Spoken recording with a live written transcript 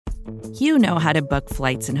You know how to book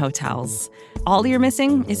flights and hotels. All you're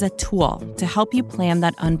missing is a tool to help you plan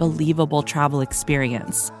that unbelievable travel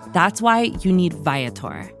experience. That's why you need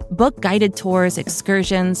Viator. Book guided tours,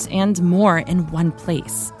 excursions, and more in one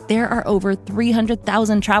place. There are over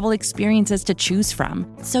 300,000 travel experiences to choose from,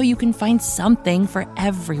 so you can find something for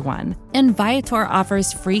everyone. And Viator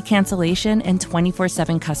offers free cancellation and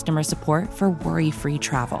 24/7 customer support for worry-free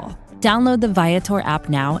travel. Download the Viator app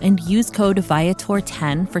now and use code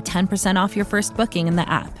Viator10 for 10% off your first booking in the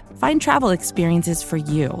app. Find travel experiences for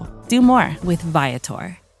you. Do more with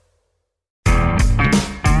Viator.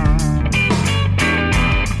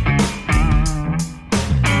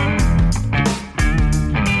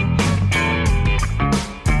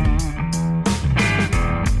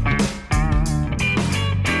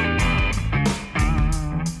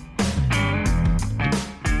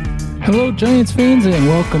 Hello, Giants fans, and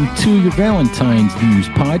welcome to your Valentine's Views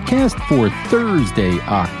podcast for Thursday,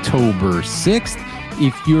 October 6th.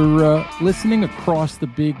 If you're listening across the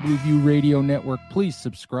Big Blue View Radio Network, please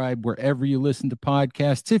subscribe wherever you listen to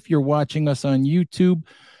podcasts. If you're watching us on YouTube,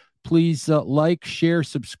 please like, share,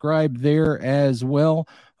 subscribe there as well.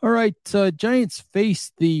 All right, Giants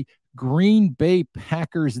face the Green Bay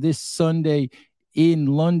Packers this Sunday in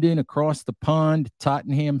London, across the pond,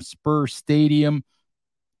 Tottenham Spur Stadium.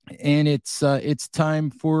 And it's time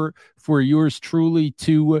for yours truly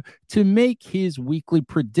to make his weekly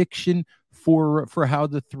prediction for how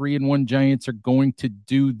the 3-1 Giants are going to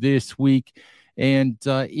do this week. And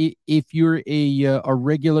if you're a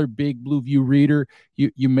regular Big Blue View reader,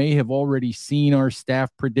 you may have already seen our staff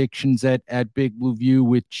predictions at Big Blue View,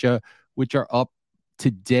 which are up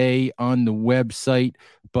today on the website.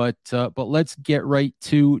 But let's get right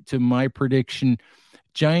to my prediction.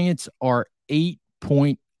 Giants are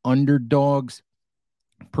 8-point underdogs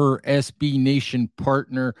per SB Nation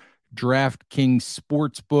partner DraftKings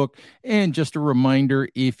Sportsbook. And just a reminder,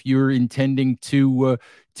 if you're intending to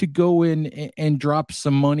go in and drop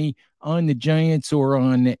some money on the Giants or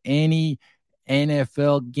on any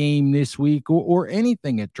NFL game this week or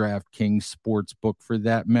anything at DraftKings Sportsbook for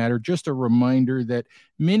that matter, just a reminder that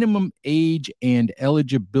minimum age and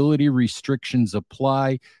eligibility restrictions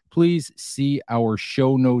apply. Please see our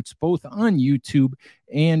show notes both on YouTube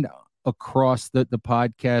and across the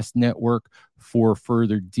podcast network for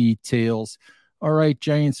further details. All right,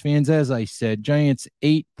 Giants fans, as I said, Giants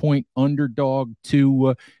 8-point underdog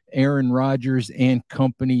to Aaron Rodgers and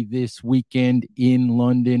company this weekend in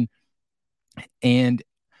London. And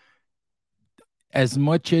as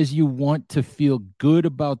much as you want to feel good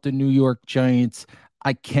about the New York Giants,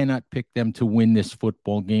 I cannot pick them to win this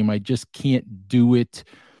football game. I just can't do it.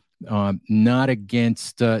 Not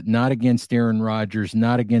against Aaron Rodgers,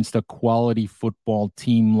 not against a quality football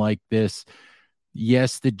team like this.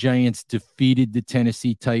 Yes, the Giants defeated the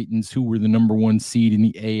Tennessee Titans, who were the number 1 seed in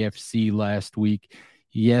the AFC last week.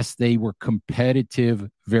 Yes, they were competitive,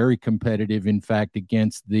 very competitive, in fact,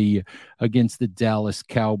 against the Dallas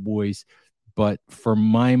Cowboys. But for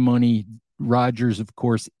my money, Rodgers, of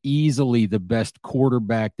course, easily the best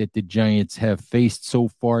quarterback that the Giants have faced so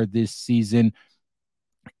far this season.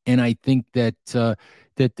 And I think that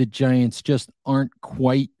the Giants just aren't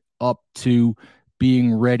quite up to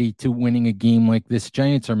being ready to winning a game like this.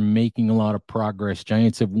 Giants are making a lot of progress.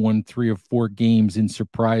 Giants have won 3 or 4 games in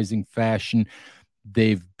surprising fashion.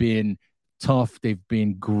 They've been tough. They've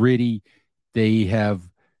been gritty. They have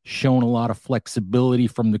shown a lot of flexibility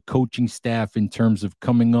from the coaching staff in terms of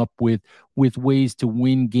coming up with ways to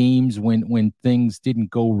win games when things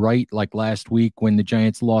didn't go right, like last week when the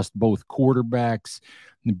Giants lost both quarterbacks.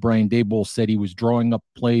 Brian Daboll said he was drawing up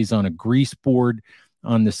plays on a grease board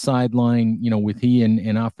on the sideline, with he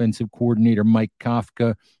and offensive coordinator Mike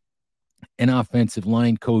Kafka and offensive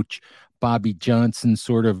line coach Bobby Johnson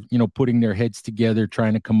sort of, putting their heads together,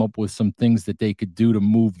 trying to come up with some things that they could do to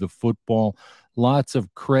move the football. Lots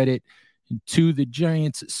of credit to the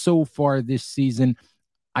Giants so far this season.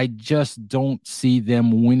 I just don't see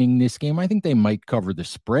them winning this game. I think they might cover the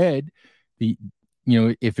spread.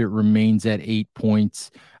 If it remains at 8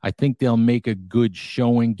 points, I think they'll make a good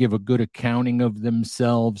showing, give a good accounting of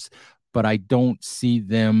themselves, but I don't see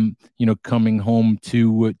them, coming home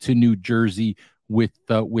to New Jersey with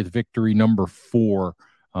victory number 4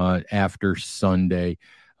 after Sunday.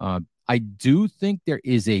 I do think there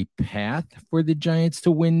is a path for the Giants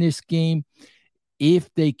to win this game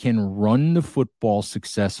if they can run the football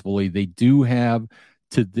successfully. They do have,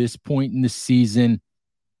 to this point in the season,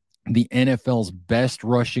 the NFL's best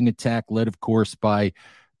rushing attack, led, of course, by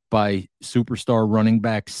superstar running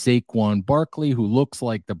back Saquon Barkley, who looks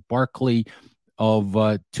like the Barkley of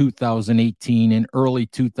 2018 and early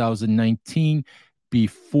 2019.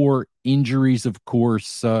 before injuries, of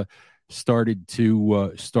course, started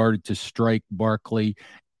to strike Barkley,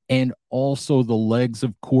 and also the legs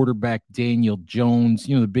of quarterback Daniel Jones.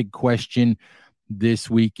 The big question this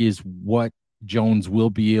week is what Jones will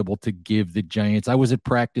be able to give the Giants. I was at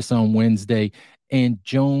practice on Wednesday, and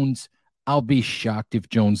Jones, I'll be shocked if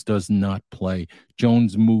Jones does not play.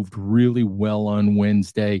 Jones moved really well on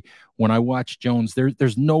Wednesday. When I watched Jones,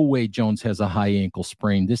 there's no way Jones has a high ankle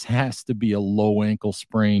sprain. This has to be a low ankle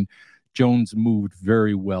sprain. Jones moved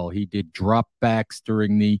very well. He did drop backs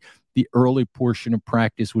during the early portion of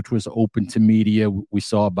practice, which was open to media. We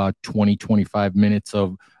saw about 25 minutes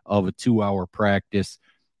of a 2-hour practice.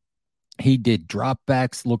 He did drop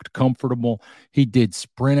backs, looked comfortable. He did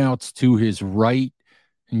sprint outs to his right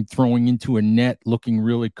and throwing into a net, looking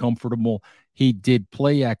really comfortable. He did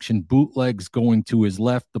play action bootlegs going to his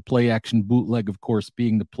left. The play action bootleg, of course,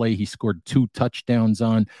 being the play he scored 2 touchdowns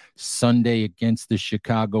on Sunday against the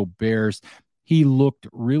Chicago Bears. He looked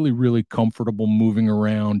really, really comfortable moving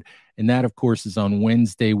around. And that, of course, is on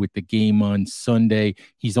Wednesday with the game on Sunday.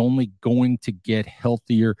 He's only going to get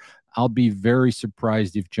healthier. I'll be very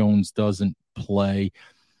surprised if Jones doesn't play.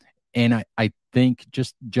 And I think,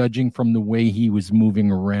 just judging from the way he was moving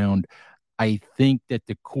around, I think that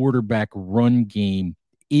the quarterback run game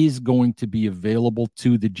is going to be available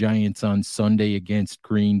to the Giants on Sunday against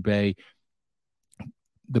Green Bay.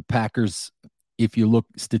 The Packers, if you look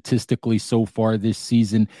statistically so far this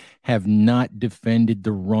season, have not defended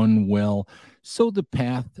the run well. So the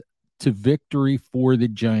path to victory for the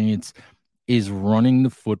Giants is running the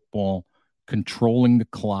football, controlling the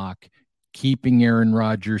clock, keeping Aaron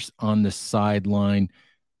Rodgers on the sideline,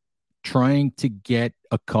 trying to get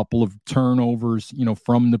a couple of turnovers,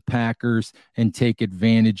 from the Packers and take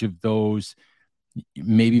advantage of those,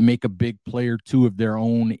 maybe make a big play or two of their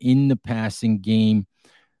own in the passing game,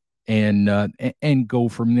 and go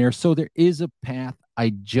from there. So there is a path. I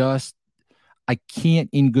can't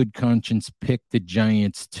in good conscience pick the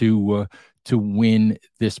Giants to win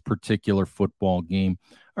this particular football game.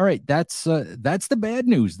 All right, that's the bad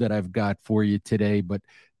news that I've got for you today, but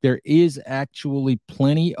there is actually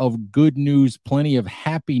plenty of good news, plenty of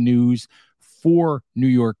happy news for New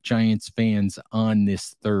York Giants fans on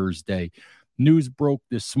this Thursday. News broke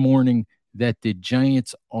this morning that the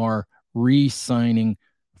Giants are re-signing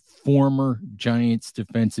former Giants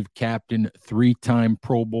defensive captain, 3-time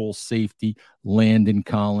Pro Bowl safety, Landon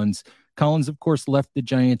Collins. Collins, of course, left the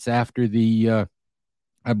Giants after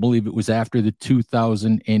I believe it was after the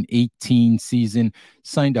 2018 season,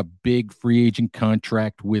 signed a big free agent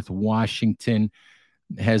contract with Washington,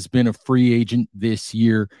 has been a free agent this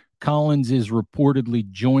year. Collins is reportedly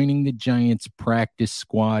joining the Giants practice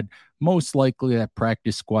squad. Most likely that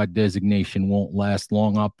practice squad designation won't last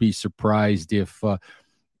long. I'll be surprised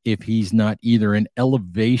if he's not either an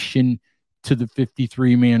elevation to the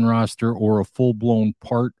 53-man roster or a full-blown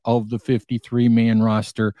part of the 53-man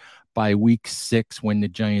roster by week 6 when the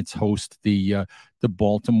Giants host the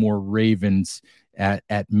Baltimore Ravens at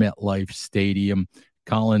MetLife Stadium.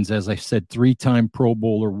 Collins, as I said, 3-time Pro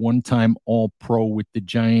Bowler, 1-time All-Pro with the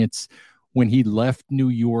Giants. When he left New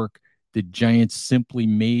York, the Giants simply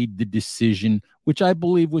made the decision, which I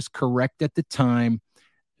believe was correct at the time,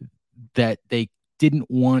 that they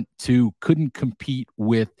couldn't compete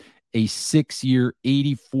with a 6-year,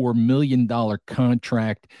 $84 million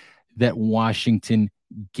contract that Washington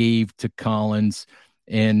gave to Collins.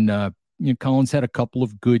 And Collins had a couple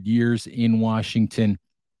of good years in Washington,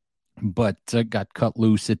 but got cut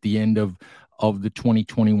loose at the end of the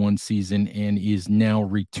 2021 season and is now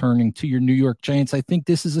returning to your New York Giants. I think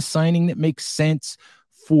this is a signing that makes sense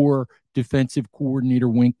for defensive coordinator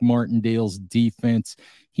Wink Martindale's defense.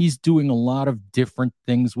 He's doing a lot of different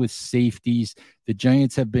things with safeties. The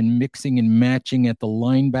Giants have been mixing and matching at the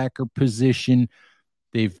linebacker position.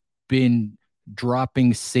 They've been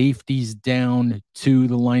dropping safeties down to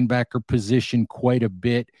the linebacker position quite a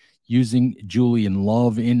bit, using Julian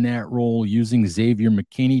Love in that role, using Xavier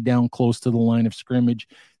McKinney down close to the line of scrimmage.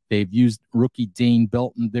 They've used rookie Dane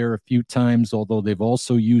Belton there a few times, although they've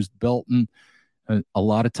also used Belton a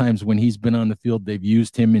lot of times when he's been on the field. They've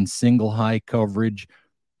used him in single high coverage,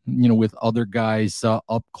 with other guys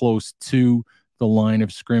up close to the line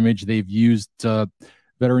of scrimmage. They've used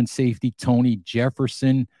veteran safety Tony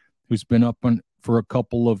Jefferson, who's been up for a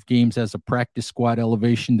couple of games as a practice squad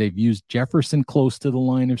elevation. They've used Jefferson close to the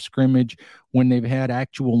line of scrimmage. When they've had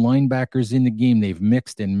actual linebackers in the game, they've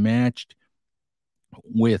mixed and matched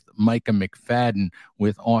with Micah McFadden,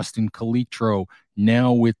 with Austin Calitro,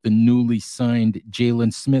 now with the newly signed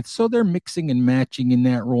Jalen Smith. So they're mixing and matching in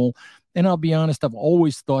that role. And I'll be honest, I've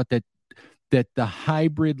always thought that the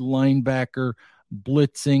hybrid linebacker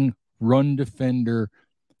blitzing, run defender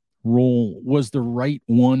role was the right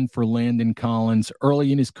one for Landon Collins.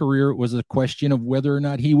 Early in his career, it was a question of whether or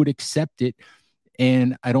not he would accept it,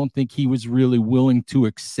 and I don't think he was really willing to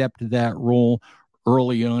accept that role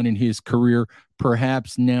early on in his career.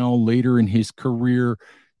 Perhaps now, later in his career,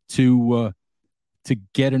 to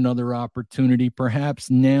get another opportunity.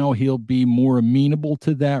 Perhaps now he'll be more amenable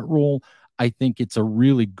to that role. I think it's a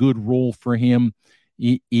really good role for him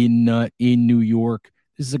in New York.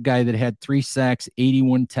 This is a guy that had 3 sacks,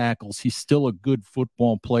 81 tackles. He's still a good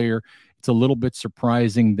football player. It's a little bit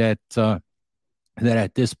surprising that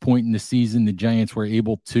at this point in the season, the Giants were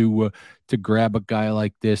able to grab a guy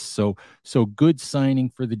like this. So good signing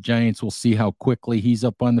for the Giants. We'll see how quickly he's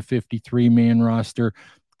up on the 53-man roster.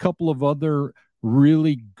 A couple of other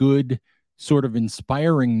really good sort of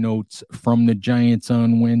inspiring notes from the Giants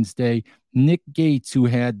on Wednesday. Nick Gates, who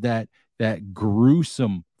had that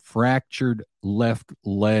gruesome fractured left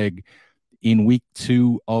leg in week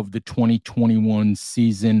 2 of the 2021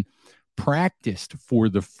 season, practiced for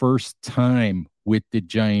the first time with the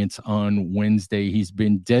Giants on Wednesday. He's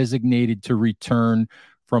been designated to return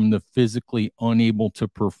from the physically unable to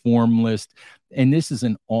perform list. And this is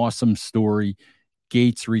an awesome story.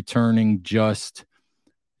 Gates returning just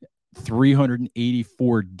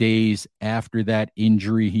 384 days after that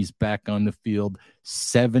injury. He's back on the field,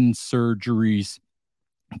 7 surgeries,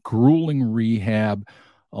 grueling rehab,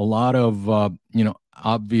 a lot of,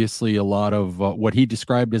 obviously a lot of what he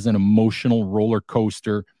described as an emotional roller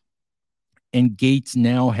coaster. And Gates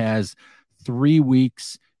now has 3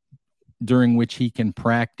 weeks during which he can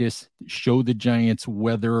practice, show the Giants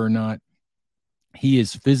whether or not he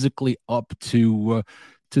is physically up to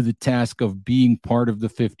the task of being part of the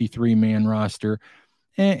 53-man roster.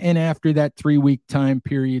 And after that 3-week time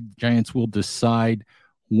period, Giants will decide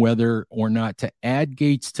whether or not to add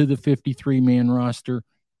Gates to the 53-man roster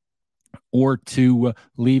or to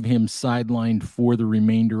leave him sidelined for the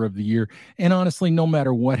remainder of the year. And honestly, no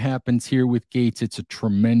matter what happens here with Gates, it's a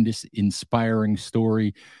tremendous, inspiring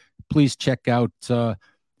story. Please check out the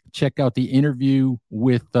interview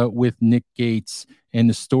with Nick Gates and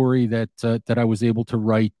the story that I was able to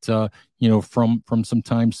write, from some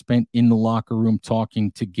time spent in the locker room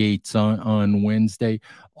talking to Gates on Wednesday.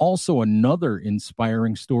 Also, another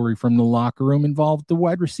inspiring story from the locker room involved the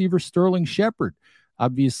wide receiver Sterling Shepard.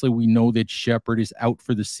 Obviously, we know that Shepard is out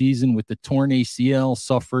for the season with the torn ACL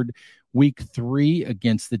suffered week 3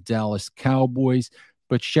 against the Dallas Cowboys.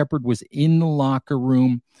 But Shepard was in the locker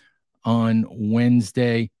room on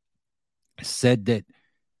Wednesday, said that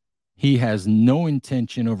he has no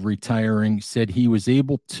intention of retiring, said he was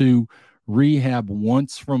able to rehab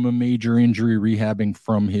once from a major injury, rehabbing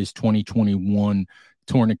from his 2021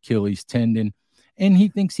 torn Achilles tendon. And he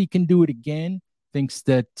thinks he can do it again, thinks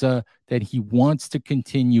that he wants to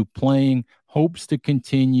continue playing, hopes to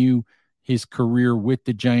continue his career with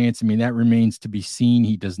the Giants. I mean, that remains to be seen.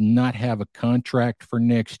 He does not have a contract for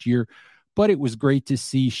next year, but it was great to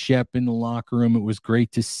see Shep in the locker room. It was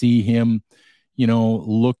great to see him,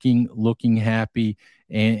 looking happy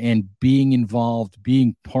and being involved,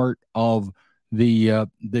 being part of the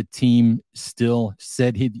team still.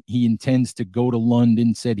 Said he intends to go to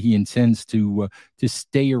London, said he intends to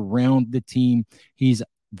stay around the team. He's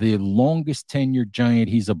the longest tenured Giant.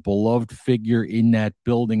 He's a beloved figure in that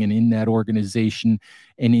building and in that organization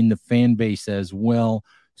and in the fan base as well.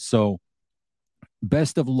 So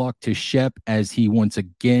best of luck to Shep as he once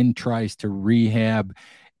again tries to rehab.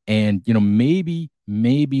 And, maybe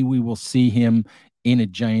we will see him in a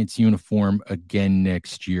Giants uniform again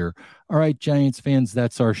next year. All right, Giants fans,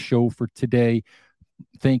 that's our show for today.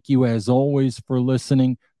 Thank you, as always, for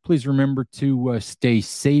listening. Please remember to stay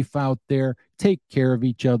safe out there, take care of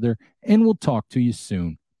each other, and we'll talk to you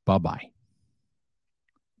soon. Bye-bye.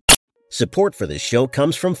 Support for this show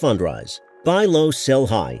comes from Fundrise. Buy low, sell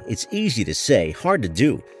high. It's easy to say, hard to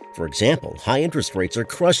do. For example, high interest rates are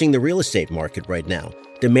crushing the real estate market right now.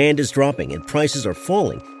 Demand is dropping and prices are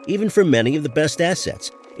falling, even for many of the best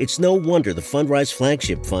assets. It's no wonder the Fundrise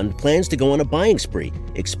Flagship Fund plans to go on a buying spree,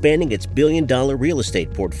 expanding its billion-dollar real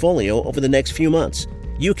estate portfolio over the next few months.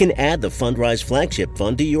 You can add the Fundrise Flagship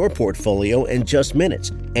Fund to your portfolio in just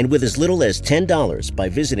minutes and with as little as $10 by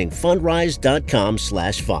visiting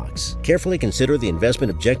fundrise.com/Fox. Carefully consider the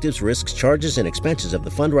investment objectives, risks, charges, and expenses of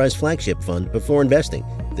the Fundrise Flagship Fund before investing.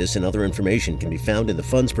 This and other information can be found in the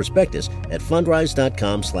fund's prospectus at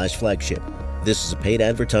fundrise.com/flagship. This is a paid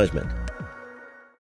advertisement.